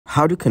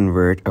How to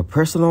convert a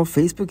personal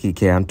Facebook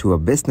account to a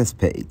business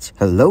page.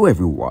 Hello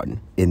everyone.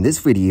 In this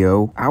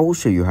video, I will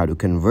show you how to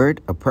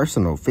convert a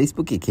personal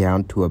Facebook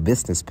account to a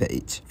business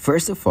page.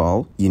 First of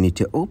all, you need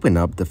to open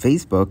up the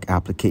Facebook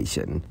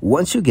application.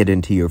 Once you get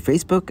into your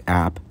Facebook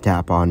app,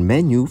 tap on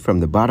Menu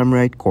from the bottom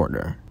right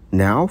corner.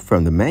 Now,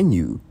 from the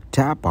menu,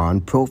 tap on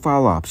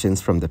Profile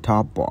Options from the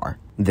top bar.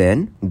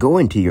 Then, go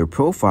into your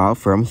profile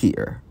from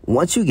here.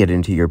 Once you get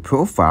into your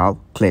profile,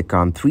 click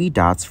on three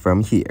dots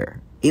from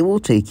here. It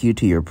will take you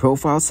to your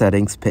profile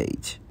settings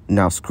page.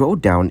 Now scroll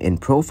down in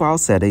profile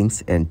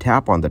settings and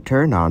tap on the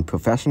turn on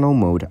professional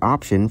mode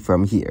option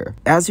from here.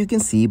 As you can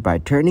see, by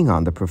turning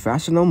on the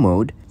professional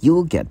mode, you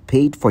will get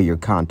paid for your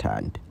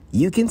content.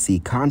 You can see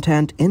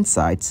content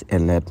insights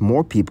and let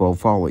more people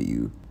follow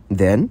you.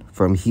 Then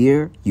from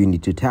here, you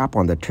need to tap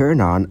on the turn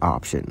on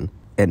option.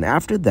 And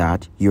after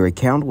that, your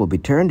account will be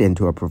turned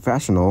into a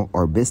professional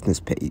or business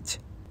page.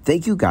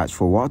 Thank you guys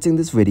for watching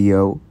this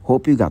video.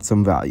 Hope you got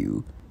some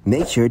value.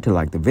 Make sure to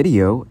like the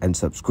video and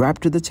subscribe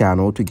to the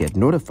channel to get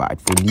notified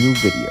for new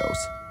videos.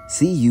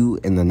 See you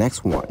in the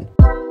next one.